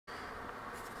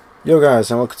Yo guys,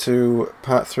 and welcome to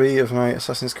part 3 of my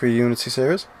Assassin's Creed Unity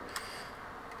series.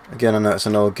 Again, I know it's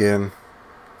an old game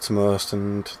to most,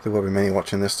 and there won't be many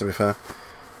watching this, to be fair.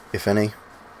 If any,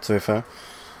 to be fair.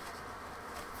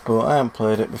 But I haven't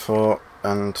played it before,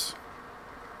 and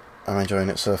I'm enjoying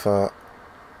it so far.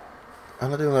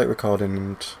 And I do like recording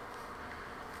and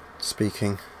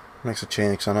speaking. Makes a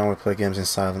change, because I know we play games in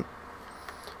silent.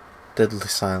 Deadly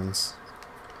silence.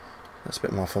 That's a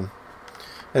bit more fun.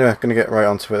 Anyway, going to get right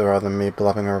onto it rather than me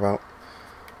blabbing her about.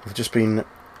 I've just been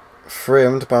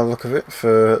framed by the look of it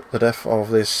for the death of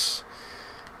this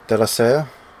Delasere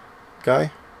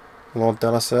guy. Lord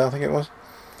Delasere, I think it was.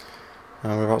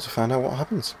 And we're about to find out what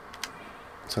happens.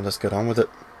 So let's get on with it.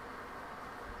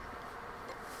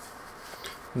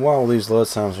 Wow, these load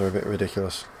sounds are a bit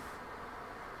ridiculous.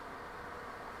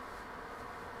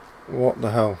 What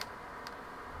the hell?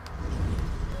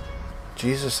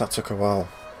 Jesus, that took a while.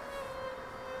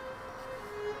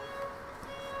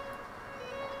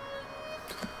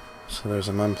 So there's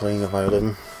a man playing a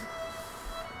violin.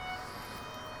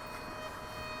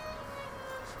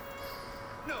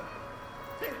 No,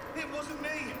 it wasn't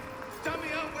me.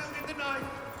 Damien wielded the knife.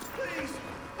 Please,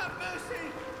 have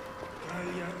mercy.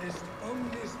 Alia est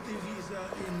omnis divisa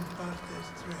in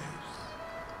partes tres.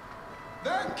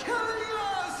 They're killing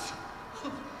us!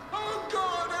 Oh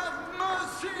God, have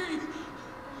mercy!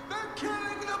 They're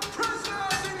killing the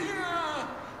prisoners in here!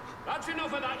 That's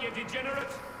enough of that, you degenerate!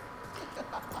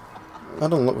 That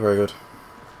doesn't look very good.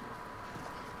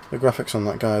 The graphics on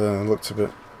that guy though looked a bit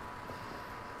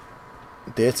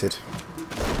dated.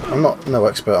 I'm not no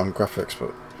expert on graphics,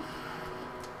 but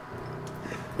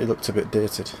it looked a bit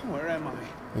dated. Where am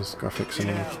I? His graphics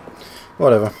and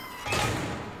whatever.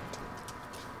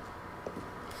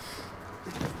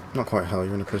 Not quite hell,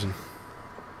 you're in a prison.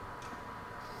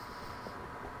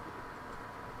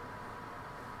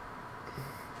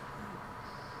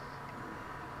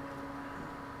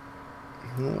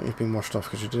 Well, you've been washed off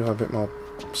because you do have a bit more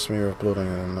smear of blood on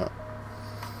you than that.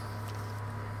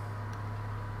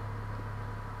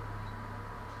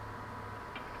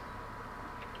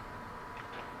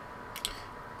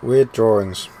 Weird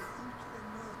drawings.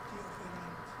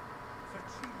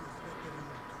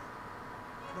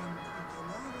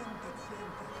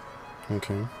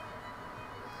 Okay.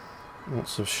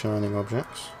 Lots of shining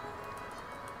objects.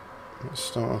 Let's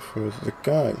start off with the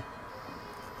guy.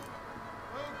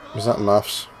 Was that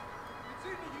maths?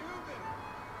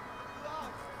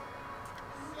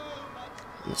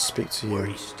 Let's speak to you. What are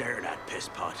you staring at, piss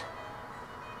pot?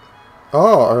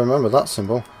 Oh, I remember that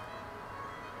symbol.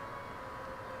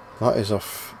 That is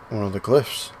off one of the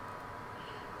glyphs.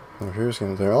 I wonder who's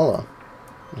going to do all that.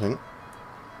 I think.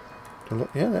 Look,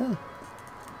 yeah, there.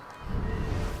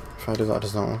 If I do that,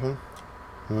 does not open.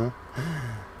 No.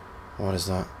 What is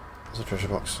that? It's a treasure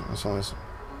box. That's all it is.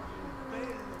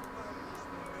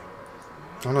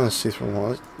 I know the see-through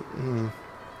wall. I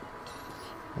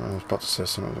was about to say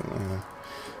something, I don't know.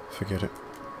 Forget it.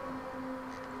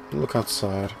 Look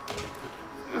outside.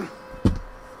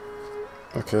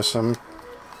 Okay, so I'm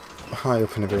high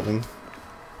up in a building.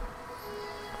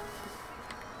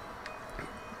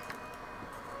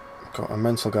 Got a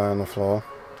mental guy on the floor,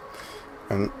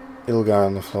 an ill guy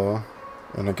on the floor,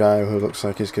 and a guy who looks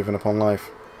like he's given up on life.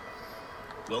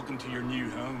 Welcome to your new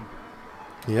home.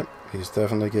 Yep, he's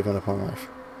definitely given up on life.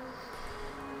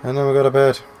 And then we go to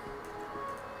bed.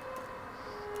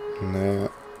 Nah,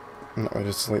 I'm not ready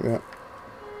to sleep yet.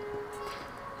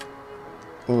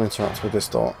 We'll interact with this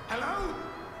door. Hello?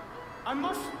 I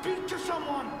must speak to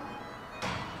someone.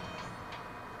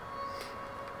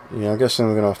 Yeah, I'm guessing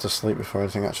we're going to have to sleep before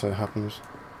anything actually happens.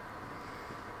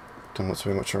 Don't want to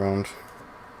be much around.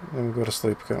 Then we'll go to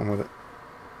sleep, get on with it.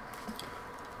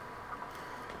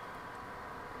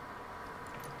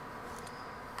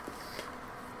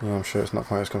 Yeah, I'm sure it's not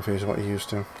quite as confusing as what you used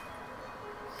to.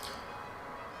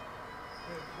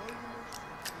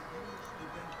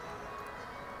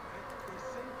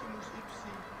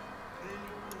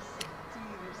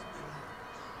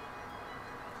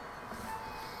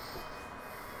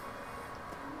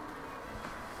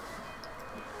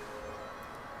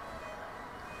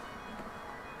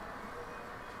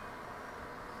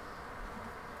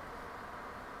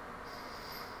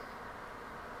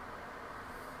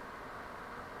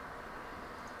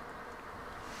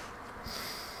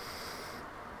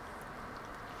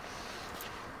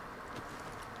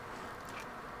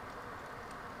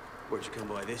 Where'd you come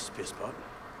by this, piss pot?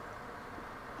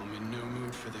 I'm in no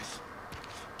mood for this.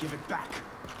 Give it back.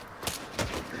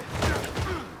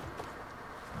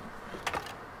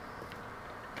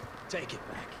 Take it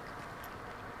back.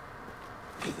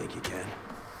 You think you can?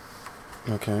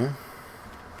 Okay.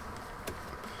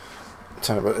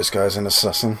 Tell me about this guy's an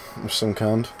assassin of some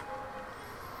kind.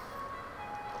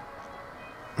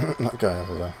 That guy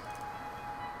over there.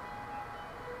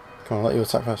 Come on, let you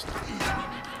attack first.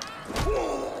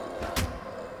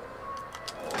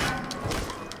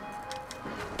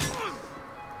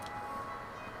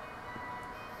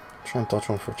 Try and dodge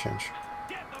one for a change.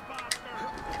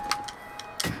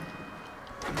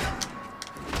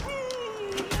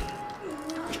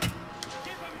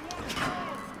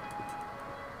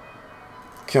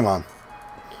 Come on.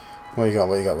 What you got,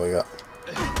 what you got, what you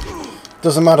got?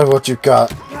 Doesn't matter what you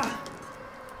got.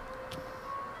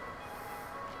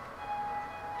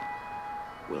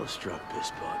 Well struck,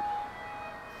 Pisspot.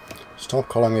 Stop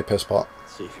calling me Pisspot.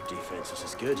 See if your defense is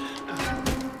as good.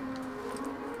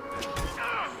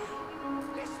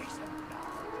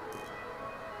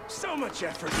 So much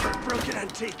effort for a broken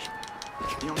antique.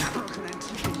 The only broken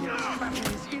antique in here is slapping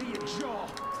his idiot jaw.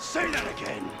 Say that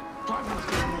again. I've not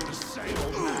got more to say,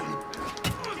 old man.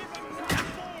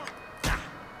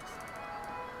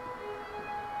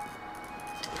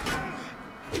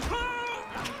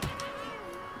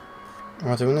 Am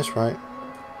I doing this right?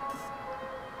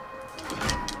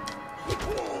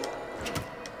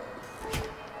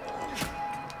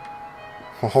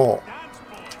 Oh.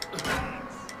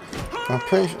 I'm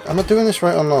pretty sure, am I doing this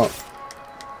right or not?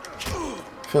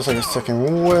 Feels like it's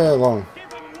taking way long.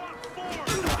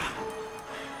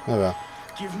 There we are.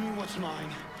 Give me what's mine,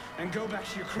 and go back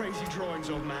to your crazy drawings,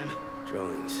 old man.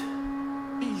 Drawings.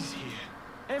 He's here.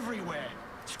 Everywhere.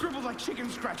 Scribbled like chicken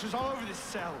scratches all over this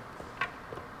cell.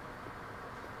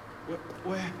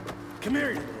 Where? Come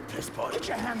here, you little pisspot. Get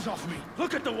your hands off me!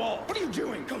 Look at the wall. What are you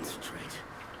doing? Concentrate.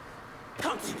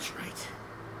 Concentrate.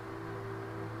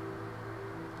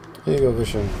 Here you go,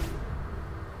 Vision.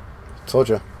 Told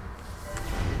you.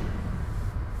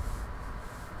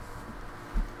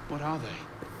 What are they?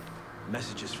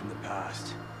 Messages from the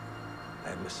past. I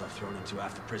had myself thrown into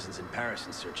half the prisons in Paris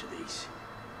in search of these.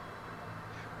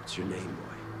 What's your name,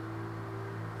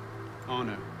 boy?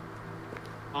 Arno.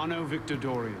 Arno Victor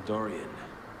Dorian. Dorian.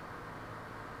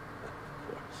 Of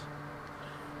course.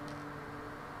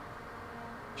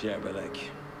 Pierre Belec.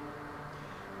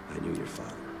 I knew your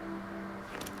father.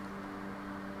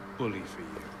 Bully for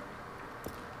you.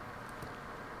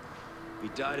 He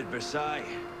died at Versailles.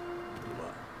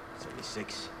 What?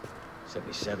 76?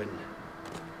 77?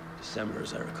 December,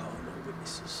 as I recall, no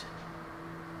witnesses.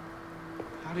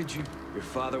 How did you... Your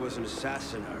father was an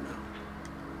assassin, Arno.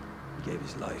 He gave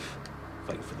his life,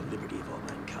 fighting for the liberty of all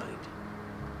mankind.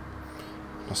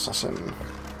 Assassin.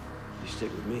 You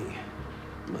stick with me,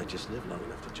 you might just live long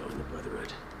enough to join the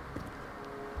Brotherhood.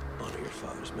 Honor your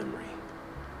father's memory.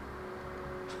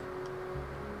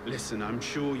 Listen, I'm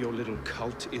sure your little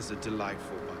cult is a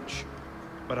delightful bunch,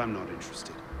 but I'm not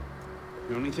interested.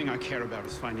 The only thing I care about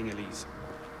is finding Elise.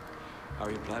 How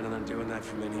are you planning on doing that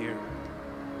from in here?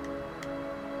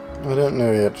 I don't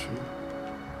know yet.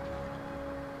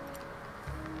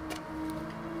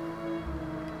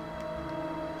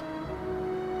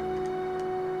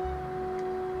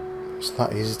 It's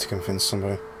that easy to convince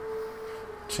somebody.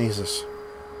 Jesus.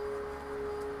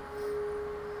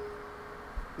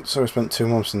 So we spent 2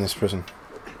 months in this prison.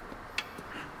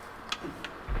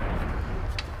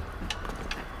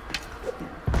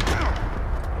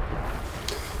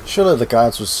 Surely the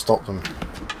guards would stop them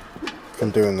from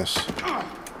doing this.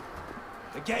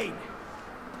 Again!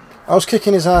 I was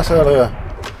kicking his ass earlier.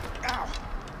 Ow!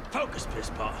 Focus,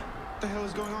 pisspot. What the hell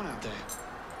is going on out there?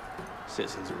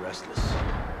 Citizens are restless.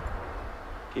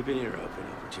 Keep an ear open.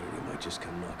 Opportunity might just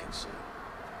come knocking soon.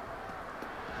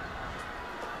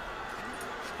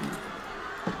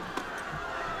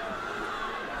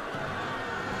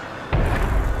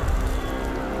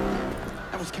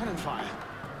 That was cannon fire.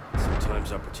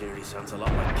 Sometimes opportunity sounds a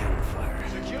lot like cannon fire.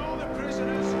 Secure the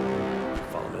prisoners!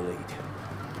 Follow my lead.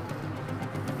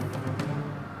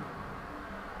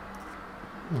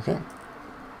 Okay.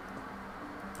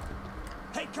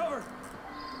 Take cover!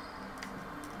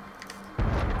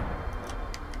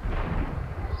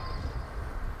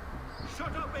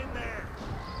 Shut up in there!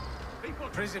 People...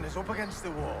 Prisoners up against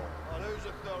the wall. On whose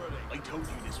authority? I told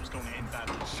you this was going to end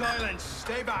badly. Silence!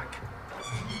 Stay back!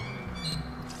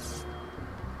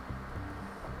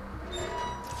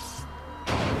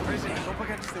 Prisoners up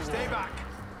against the wall. Stay back!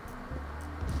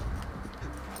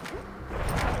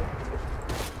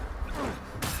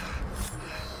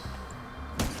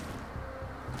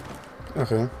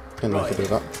 Okay. Didn't know I could do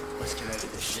that. Let's get out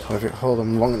of this shell. So if you hold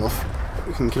him long enough,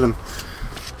 we can kill him.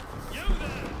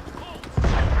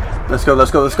 Let's go,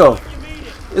 let's go, let's go!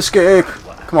 Escape!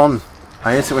 Come on!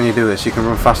 I hate it when you do this. You can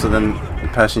run faster than the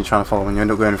person you're trying to follow when you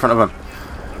end up going in front of them.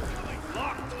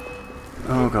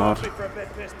 Oh god. For a bit,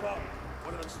 piss pot.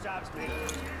 One of them stabs me.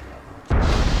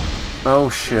 Oh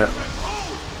shit.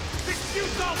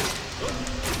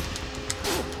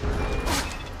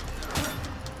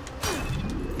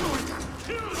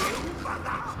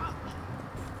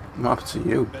 What happened to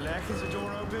you? Belek, is the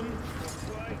door open?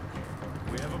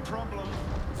 We have a problem.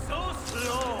 So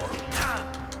slow.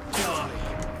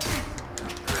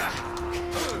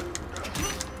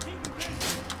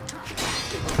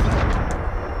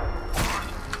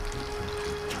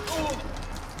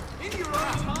 In your own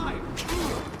time.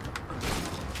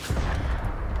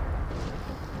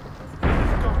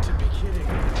 You've got to be kidding.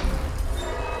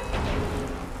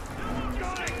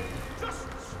 Just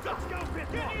stop, go, bit.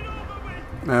 Get it over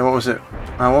with. What was it?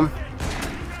 That one?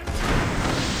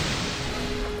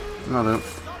 No, no.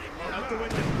 Out the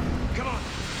window. Come on.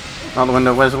 Out the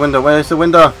window. Where's the window? Where's the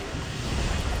window?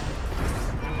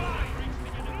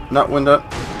 That window.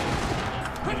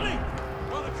 Quickly.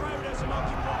 While the crowd has him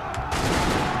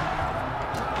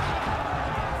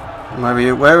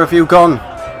occupied. Where have you gone?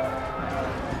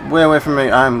 Way away from me.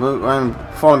 I'm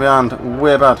falling behind.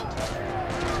 Way bad.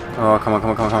 Oh, come on.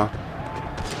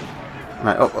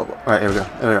 Right, up. Right, here we go.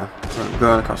 Right,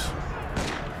 going across.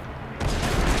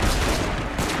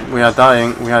 We are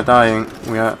dying.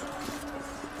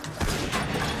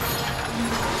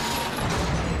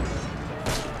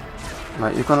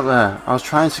 Right, you've gone up there. I was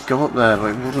trying to go up there,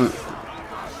 but it wouldn't.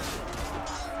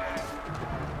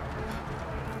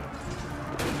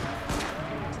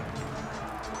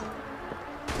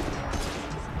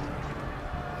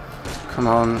 Come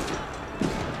on.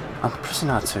 I'm pressing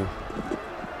R2.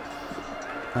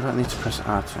 I don't need to press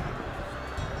R2.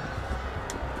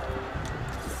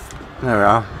 There we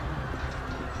are.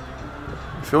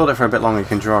 If you hold it for a bit longer, you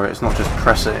can draw it. It's not just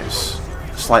press it, it's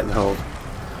slightly hold.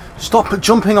 Stop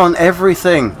jumping on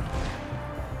everything!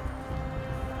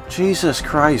 Jesus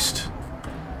Christ.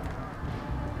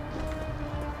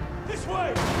 This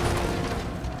way.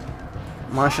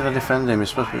 Why should I defend him? He's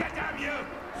supposed to be... Damn you!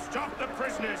 Stop the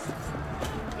prisoners.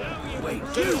 Wait,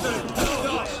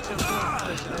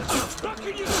 Buck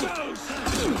in your toes.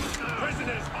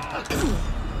 Prisoners.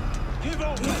 Give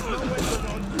up.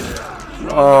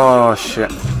 Oh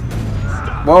shit.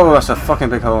 Whoa, that's a fucking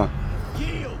big hole.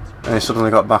 And he suddenly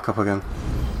got back up again.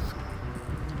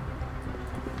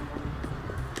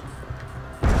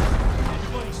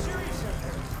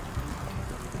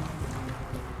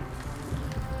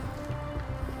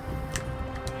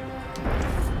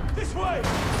 This way.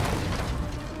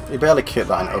 He barely kicked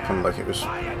that and opened like it was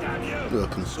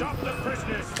open. Stop the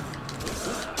prisoners.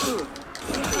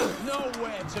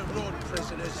 nowhere to run,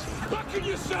 prisoners. Buck in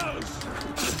your toes.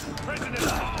 Prisoners.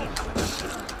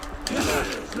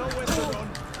 There's nowhere to run.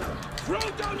 Throw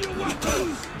down your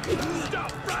weapons.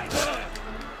 Stop right there.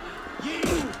 You.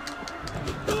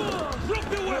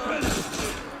 Drop your weapons.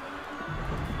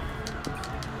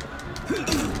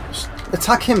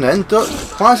 Attack him then.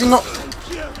 Why is he not...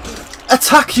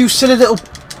 Attack, you silly little...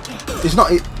 He's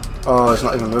not... Oh, he's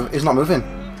not even moving. He's not moving.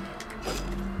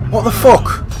 What the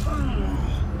fuck?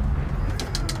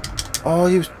 Oh,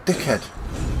 you dickhead.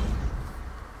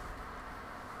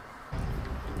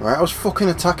 Right, I was fucking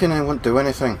attacking and he wouldn't do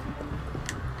anything.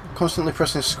 Constantly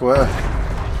pressing square.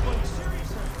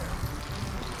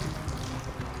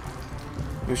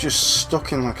 He was just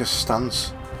stuck in like a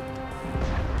stance.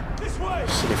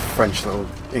 Silly French little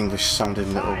English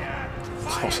sounding little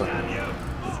tosser.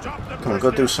 Come on,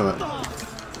 go do something. Nowhere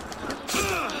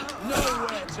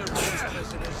to run,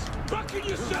 prisoners. Buck in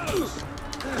your toes.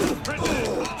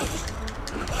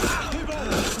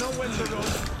 There's nowhere to run.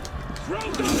 Throw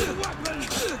down your weapons.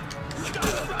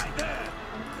 Stop right there.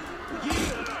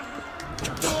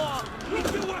 Drop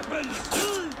your weapons.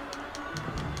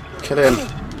 Kill him.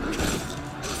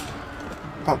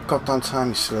 About goddamn time,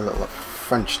 you silly little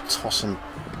French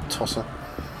tosser.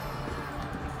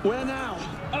 Where now?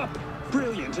 Up.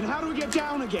 Brilliant. And how do we get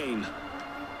down again?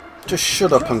 Just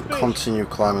shut up and continue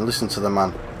climbing. Listen to the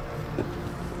man.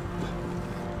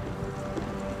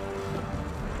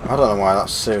 I don't know why that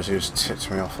seriously just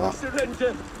tipped me off that.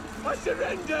 Surrender. I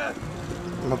surrender.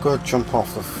 I'm not gonna jump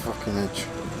off the fucking edge.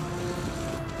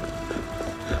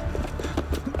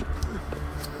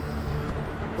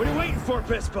 What are you waiting for,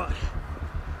 Pisspot?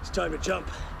 It's time to jump.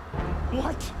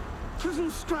 What? Prison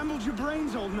scrambled your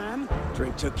brains, old man.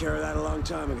 Drink took care of that a long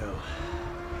time ago.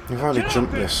 You've already Get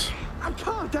jumped up, this. I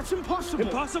can't. That's impossible.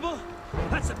 Impossible?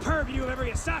 That's the purview of every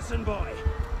assassin boy.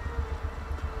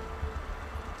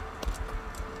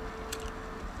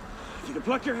 If you can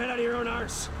pluck your head out of your own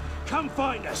arse, come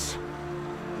find us.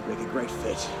 Make a great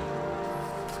fit.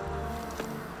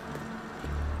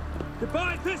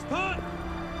 Goodbye, Pisspot!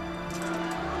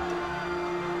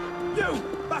 You!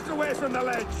 Back away from the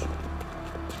ledge!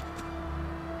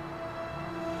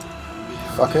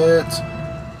 Fuck it!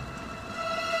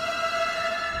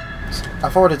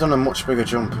 I've already done a much bigger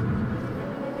jump.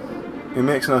 It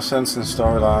makes no sense in the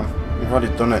storyline. We've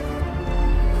already done it.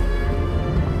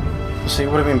 See, it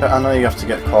would have been better. I know you have to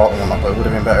get caught and whatnot, but it would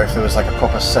have been better if there was like a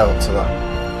proper sell to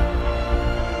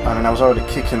that. I mean, I was already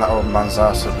kicking that old man's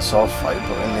ass at the sword fight,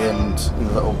 but in the end, in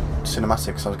the little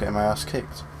cinematics, I was getting my ass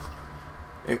kicked.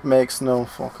 It makes no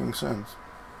fucking sense.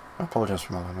 I apologise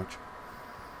for my language.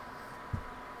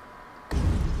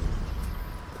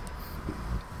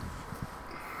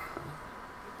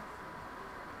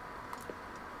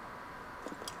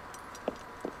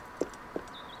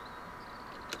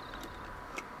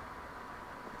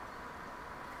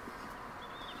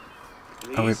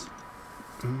 Are we...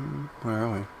 where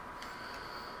are we?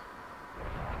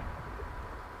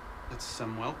 It's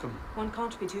some welcome. One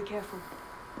can't be too careful.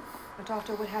 But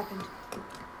after what happened...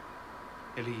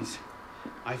 Elise,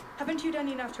 Haven't you done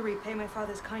enough to repay my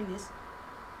father's kindness?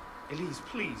 Elise,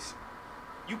 please.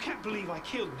 You can't believe I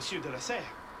killed Monsieur de la Serre.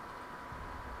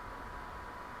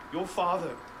 Your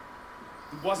father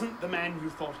wasn't the man you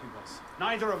thought he was.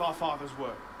 Neither of our fathers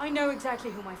were. I know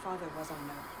exactly who my father was, I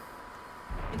know.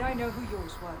 And I know who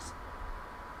yours was.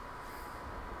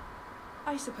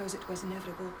 I suppose it was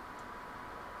inevitable.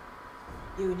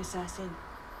 You an assassin,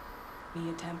 me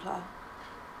a Templar.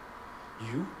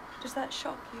 You? Does that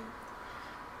shock you?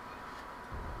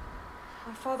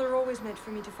 My father always meant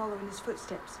for me to follow in his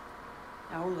footsteps.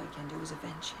 Now all I can do is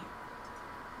avenge him.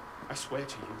 I swear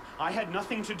to you, I had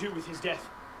nothing to do with his death.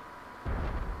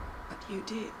 But you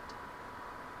did.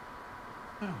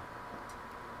 No.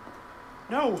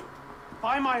 No!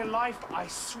 By my life, I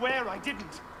swear I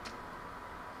didn't.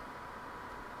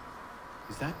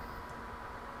 Is that?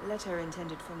 A letter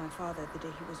intended for my father the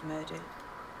day he was murdered.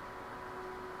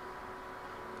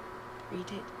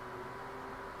 Read it.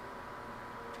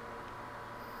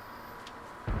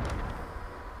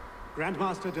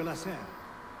 Grandmaster de la Serre,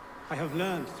 I have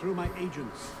learned through my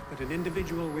agents that an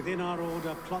individual within our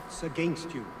order plots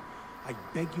against you. I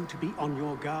beg you to be on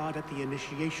your guard at the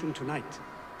initiation tonight.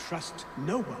 Trust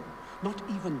no one, not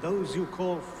even those you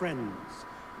call friends.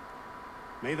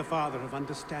 May the Father of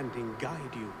Understanding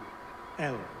guide you.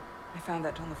 L. I found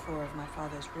that on the floor of my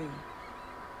father's room.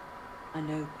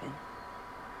 Unopened.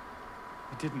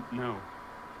 I didn't know.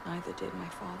 Neither did my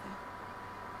father.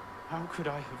 How could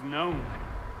I have known?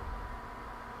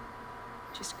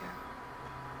 Just go.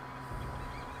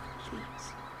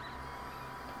 Please.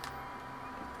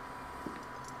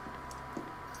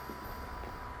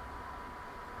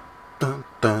 Dun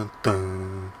dun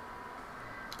dun.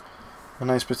 A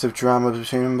nice bit of drama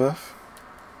between them both.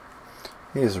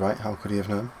 He is right, how could he have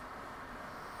known?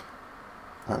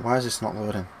 Right, why is this not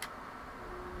loading?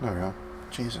 There we go.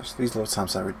 Jesus, these load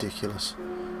times are ridiculous.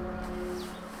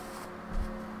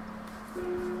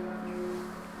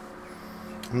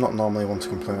 I'm not normally one to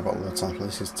complain about load times, but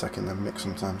this is taking the mick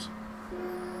sometimes.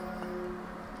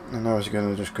 And now he's going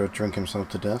to just go drink himself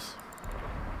to death.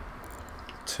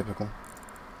 Typical.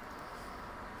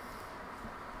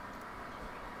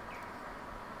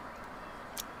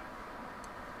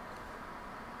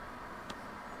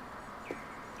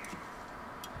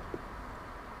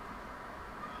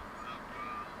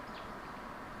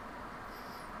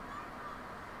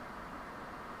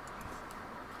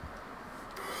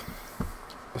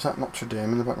 Is that Notre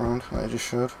Dame in the background that I just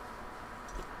showed?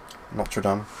 Notre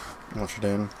Dame. Notre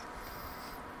Dame.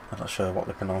 I'm not sure what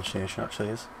the pronunciation actually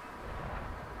is.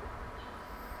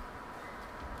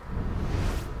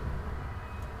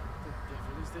 What the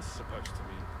devil is this supposed to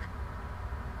mean?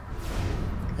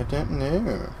 I don't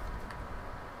know.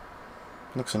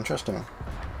 Looks interesting.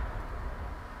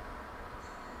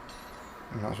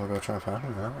 Might as well go try and find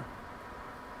him now.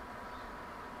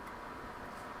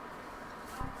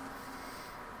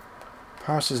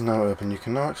 Paris is now open. You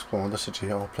can now explore the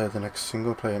city or play the next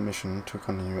single-player mission to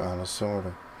continue Ala's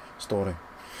story. I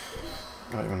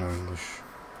don't even know English.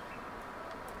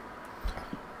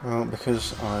 Well,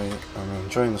 because I am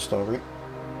enjoying the story,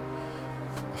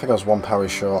 I think I was one parry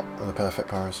short of the perfect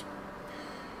parries.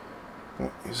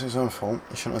 Well, it's his own fault.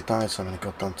 He shouldn't have died so many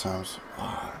goddamn times.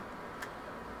 Oh,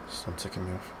 still ticking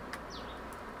me off.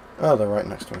 Oh, they're right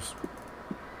next to us.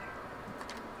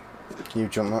 Can you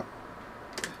jump that?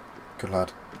 Good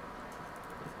lad.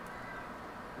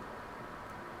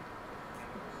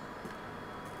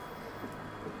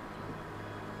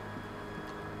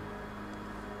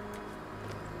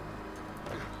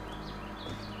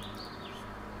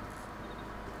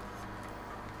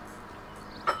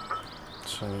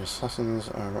 So So the assassins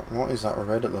are... What is that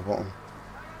red at the bottom?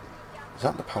 Is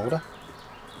that the powder?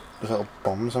 Those little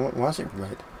bombs? Why is it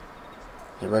red?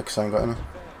 Is it red because I ain't got any?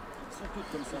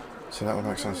 See, that would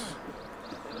make sense.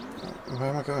 Where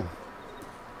am I going?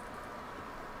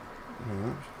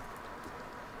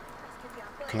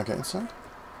 Can I get inside?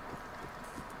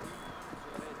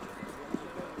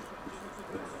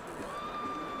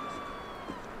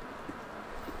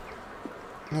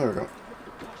 There we go.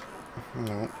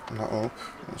 No, not up.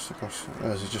 That's the question.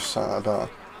 Is he just sat at a bar?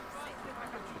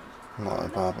 Not at a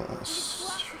bar, but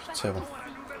it's a table.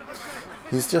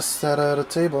 He's just sat at a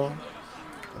table.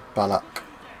 Balak.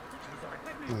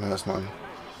 No, that's not him.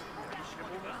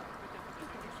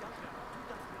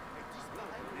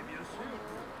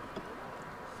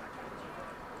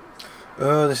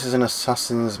 Oh, this is an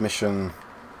assassin's mission.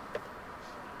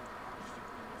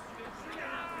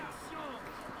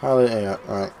 Yeah,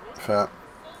 right, fair.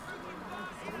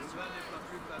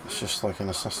 It's just like an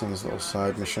assassin's little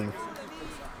side mission.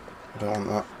 I don't want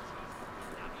that.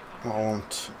 What I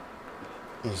want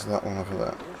is that one over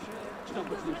there.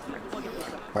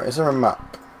 Right, is there a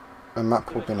map? A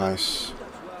map would be nice.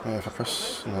 Yeah, if I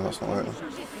press... No, that's not working.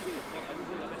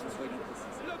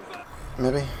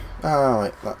 Maybe? Ah,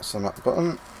 wait, that's the map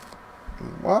button.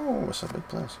 Wow, it's a big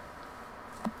place.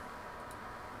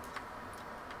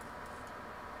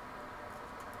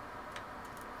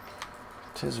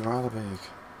 It is rather big.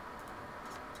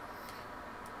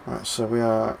 Right, so we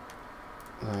are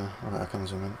there. Right, I can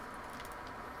zoom in.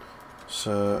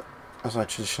 So, as I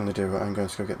traditionally do, I'm going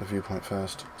to go get the viewpoint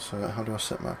first. So, how do I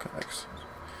set marker X?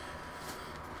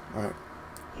 Right.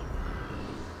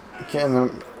 Getting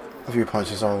the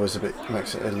viewpoints is always a bit,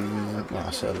 makes it a little, well,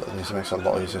 I say a little easier, makes it a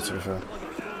lot easier to be fair.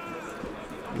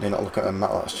 You not look at a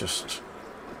map that's just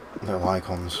little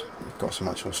icons. You've got some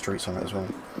actual streets on it as well.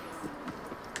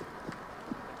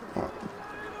 Right.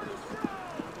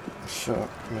 Sure,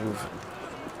 move.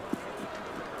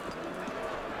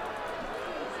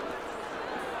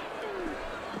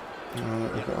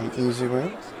 We've got an easy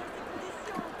way.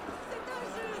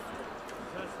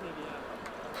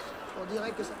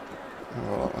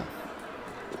 Oh, that one.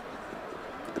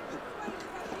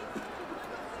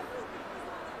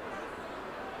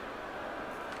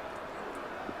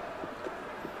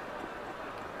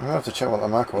 I'm gonna have to check what the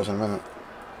marker was in a minute.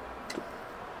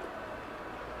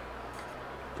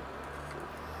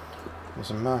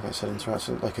 There's a marker that said interact,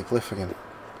 like a glyph again.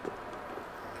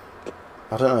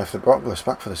 I don't know if they brought glyphs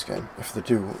back for this game. If they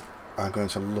do, I'm going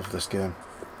to love this game.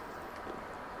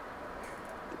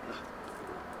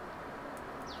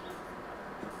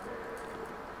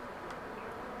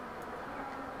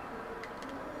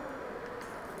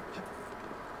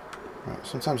 Right,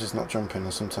 sometimes he's not jumping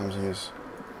and sometimes he is.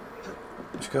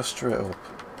 Just go straight up,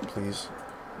 please.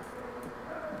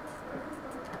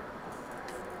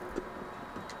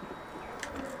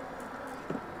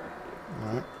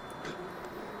 Right.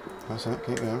 That's it,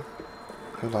 keep going.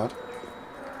 Good lad.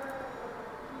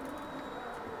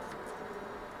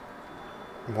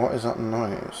 What is that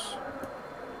noise?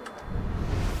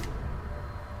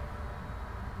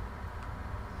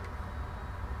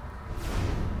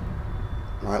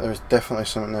 Right, there is definitely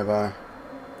something nearby.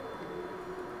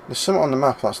 There's something on the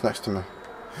map that's next to me.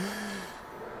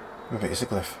 Maybe it's a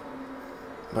glyph.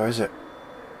 Where is it?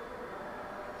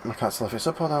 I can't tell if it's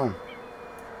up or down.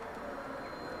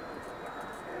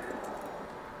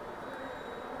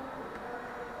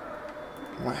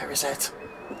 Where is it?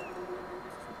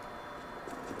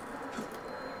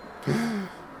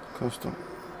 Close to.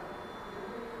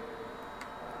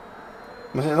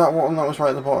 Was it that one that was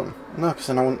right at the bottom? No, because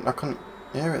then I couldn't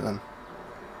hear it then.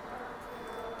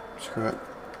 Screw it.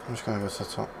 I'm just going to go to the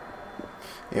top.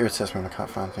 It irritates me when I can't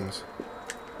find things.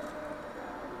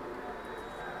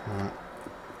 Right.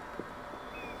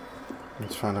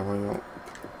 Let's find a way up.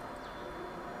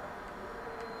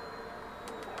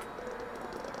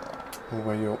 A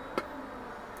way up.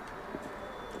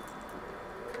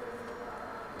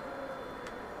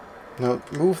 No,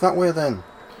 move that way then.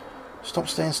 Stop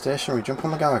staying stationary. Jump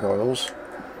on the gargoyles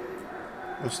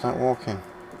and start walking.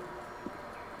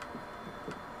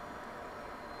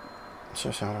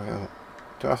 Seriously, how do I get up?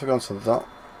 Do I have to go into that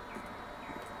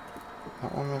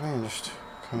one maybe and just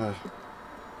kind of...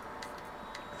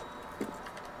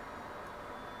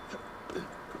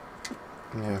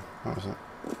 Yeah, that was it.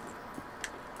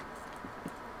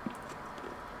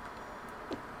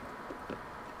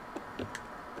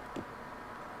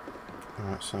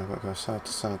 Alright, so I've got to go side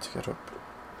to side to get up.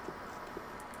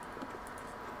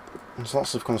 There's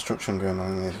lots of construction going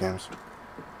on in these games.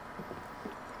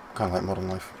 Kind of like modern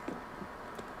life.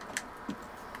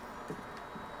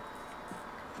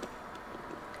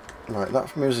 Right,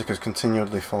 that music has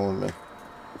continually followed me.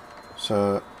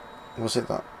 So, was it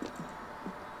that?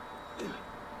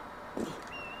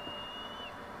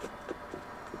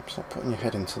 Stop putting your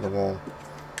head into the wall.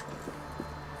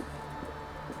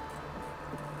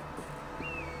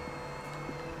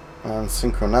 And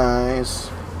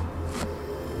synchronize.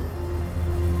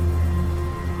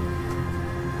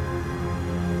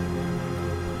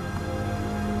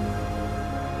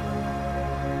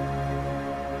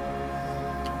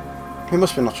 It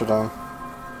must be Notre Dame.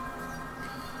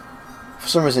 For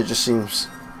some reason it just seems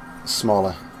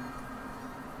smaller.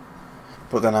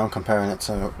 But then I'm comparing it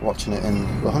to watching it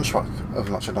in The Hunchback of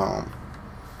Notre Dame.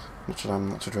 Notre Dame,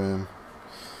 Notre Dame.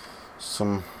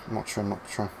 Some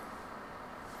Notre.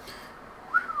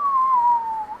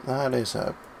 That is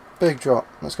a big drop.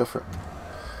 Let's go for it.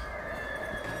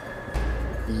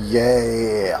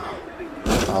 Yeah!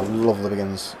 I love the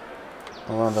begins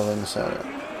around in this area.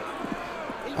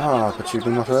 Ah, but you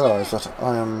do not realise that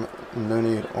I am in no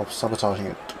need of sabotaging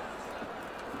it.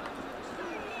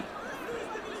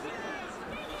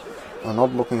 An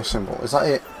odd looking symbol. Is that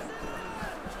it?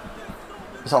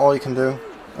 Is that all you can do?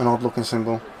 An odd looking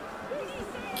symbol?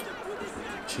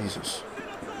 Jesus.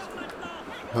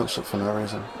 Hooks up for no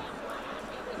reason.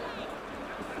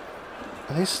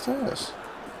 Are these stairs?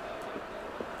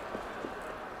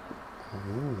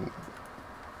 Ooh.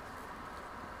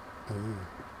 Ooh.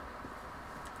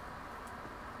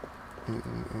 Ooh.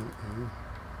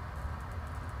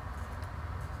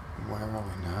 Where are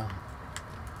we now?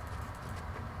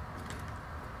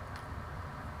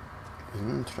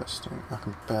 Interesting. I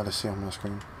can barely see on my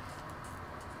screen.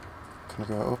 Can I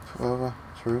go up, over,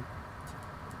 through?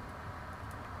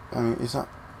 I mean, is that...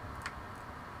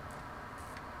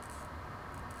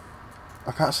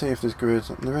 I can't see if there's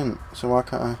grids. They're in, so why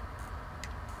can't I...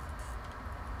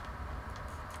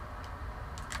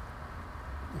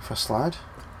 If I slide?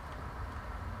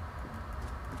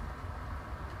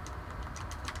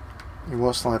 You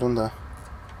won't slide under.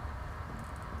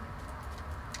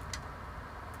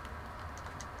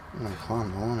 No,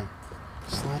 climb, won't I?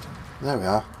 Slide. There we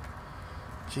are.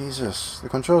 Jesus, the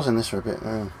controls in this are a bit...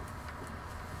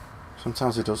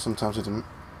 sometimes it does, sometimes it doesn't.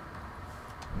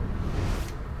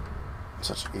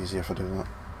 It's actually easier if I do that.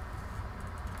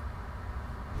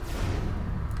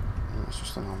 It's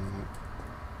just an on.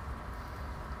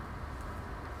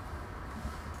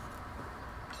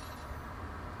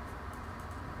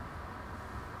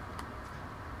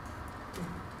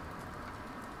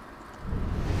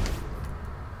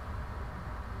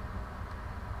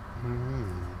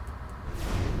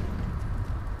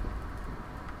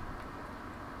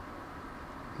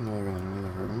 Now we're in another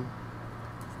room.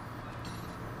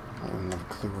 I don't even have a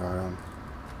clue where I am.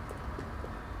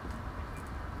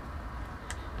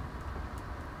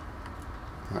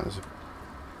 Right,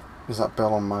 is that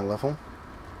bell on my level?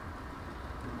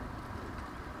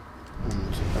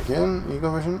 And again,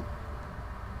 Eagle Vision.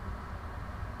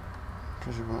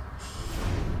 Treasure box.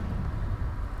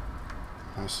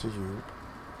 I see you.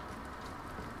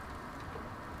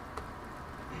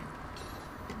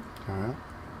 Alright.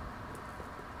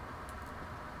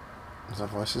 Is that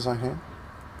voices I hear?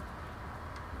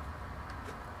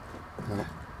 No.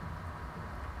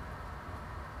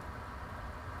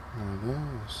 There it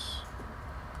is.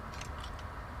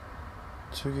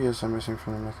 2 gears are missing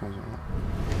from the mechanism.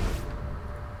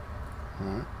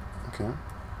 Alright, okay.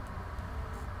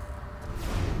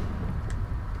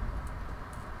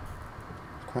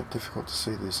 It's quite difficult to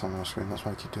see these on my screen, that's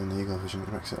why I keep doing the Eagle Vision,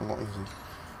 it makes it a lot easier.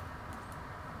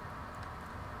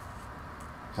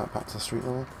 Is that back to the street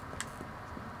level?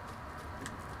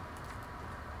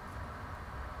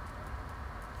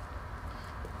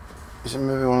 Is it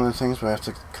maybe one of the things where I have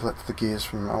to collect the gears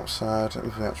from outside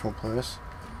of the actual place?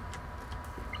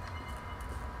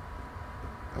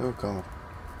 Oh god.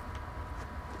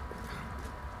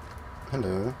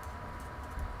 Hello.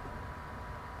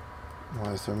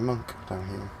 Why is there a monk down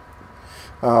here?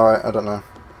 Alright, I don't know.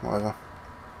 Whatever.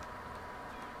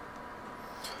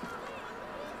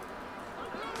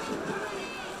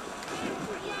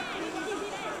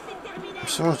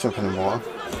 Someone's jumping in water.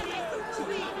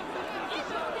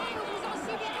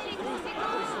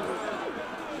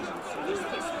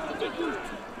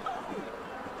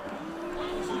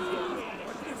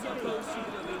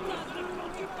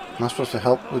 Am I supposed to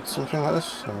help with something like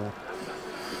this? Or...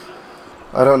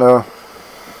 I don't know.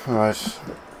 Alright.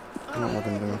 What am I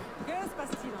going to do?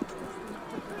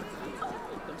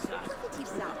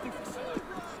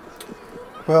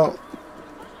 Well,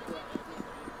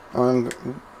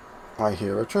 I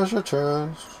hear a treasure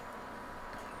chest.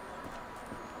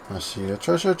 I see a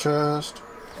treasure chest.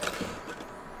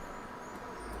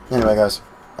 Anyway, guys,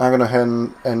 I'm gonna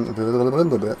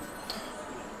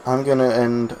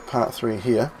end part 3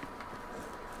 here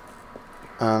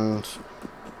and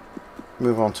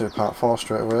move on to part 4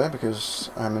 straight away because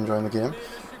I'm enjoying the game.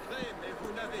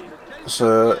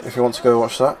 So if you want to go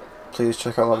watch that, please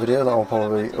check out that video. That will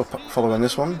probably be up following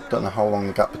this one. Don't know how long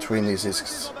the gap between these is,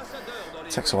 'cause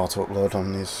it takes a while to upload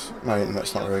on these. My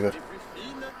internet's not very good.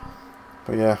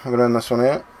 But yeah, I'm going to end this one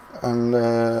here, and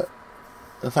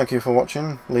thank you for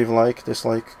watching. Leave a like,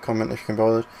 dislike, comment if you can be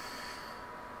bothered.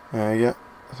 Yeah,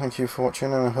 thank you for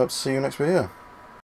watching, and I hope to see you next video.